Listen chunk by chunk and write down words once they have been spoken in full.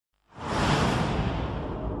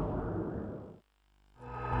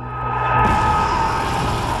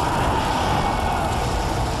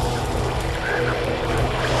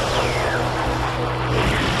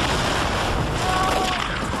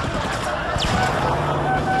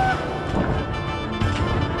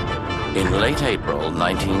In late April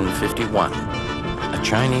 1951, a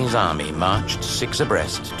Chinese army marched 6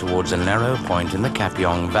 abreast towards a narrow point in the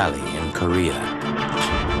KAPYONG Valley in Korea.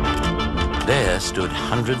 There stood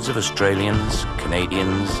hundreds of Australians,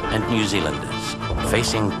 Canadians, and New Zealanders,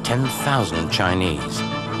 facing 10,000 Chinese,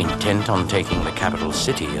 intent on taking the capital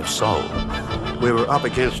city of Seoul. We were up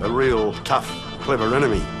against a real tough, clever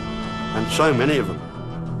enemy, and so many of them.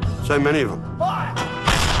 So many of them.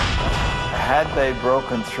 Had they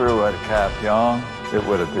broken through at KAPYONG, it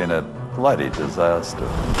would have been a bloody disaster.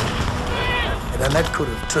 And that could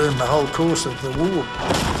have turned the whole course of the war.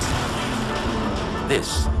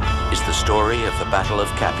 This is the story of the Battle of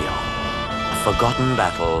KAPYONG, a forgotten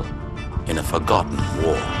battle in a forgotten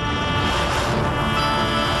war.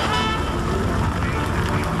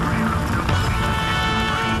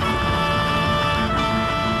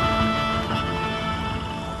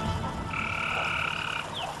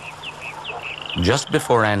 Just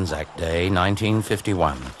before Anzac Day,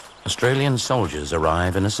 1951, Australian soldiers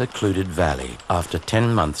arrive in a secluded valley after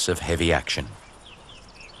 10 months of heavy action.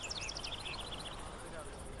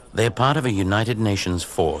 They are part of a United Nations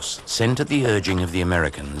force sent at the urging of the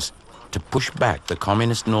Americans to push back the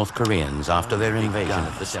communist North Koreans after their invasion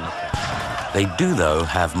of the Democrats. They do, though,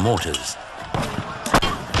 have mortars.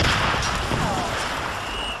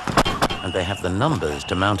 And they have the numbers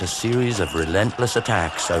to mount a series of relentless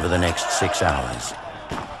attacks over the next 6 hours.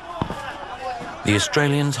 The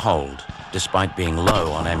Australians hold, despite being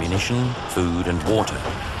low on ammunition, food, and water.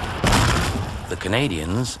 The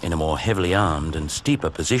Canadians, in a more heavily armed and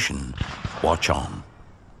steeper position, watch on.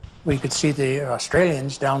 We could see the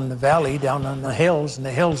Australians down in the valley, down on the hills, and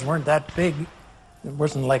the hills weren't that big. It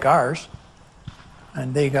wasn't like ours.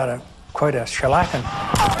 And they got quite a shellacking.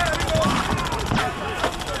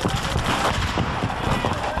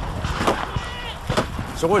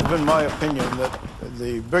 It's always been my opinion that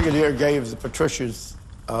the brigadier gave the Patricians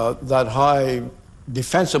that high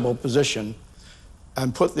defensible position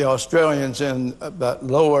and put the Australians in that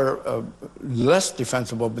lower, less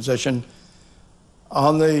defensible position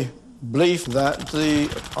on the belief that the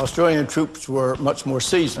Australian troops were much more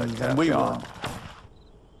seasoned than we were.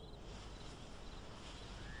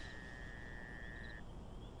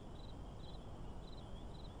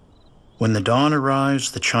 When the dawn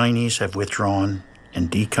arrives, the Chinese have withdrawn, and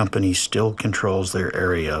D Company still controls their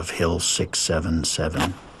area of Hill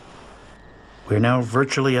 677. We're now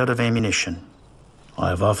virtually out of ammunition.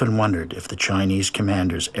 I've often wondered if the Chinese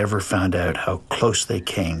commanders ever found out how close they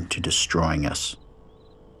came to destroying us.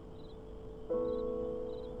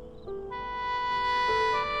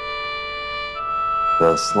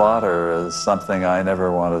 The slaughter is something I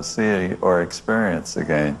never want to see or experience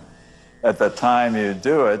again. At the time you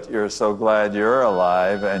do it, you're so glad you're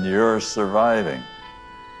alive and you're surviving.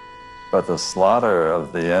 But the slaughter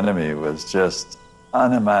of the enemy was just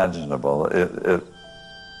unimaginable. It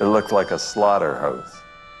looked like a slaughterhouse.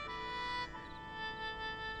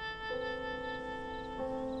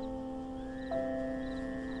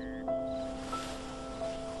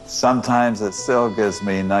 Sometimes it still gives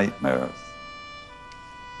me nightmares.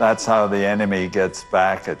 That's how the enemy gets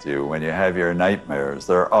back at you when you have your nightmares.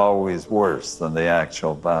 They're always worse than the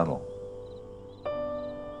actual battle.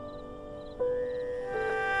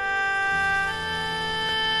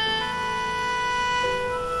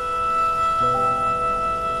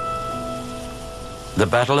 The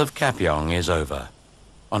Battle of KAPYONG is over.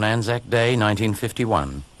 On Anzac Day,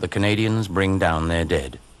 1951, the Canadians bring down their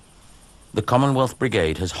dead. The Commonwealth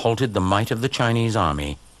Brigade has halted the might of the Chinese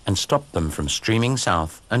army and stopped them from streaming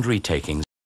south and retaking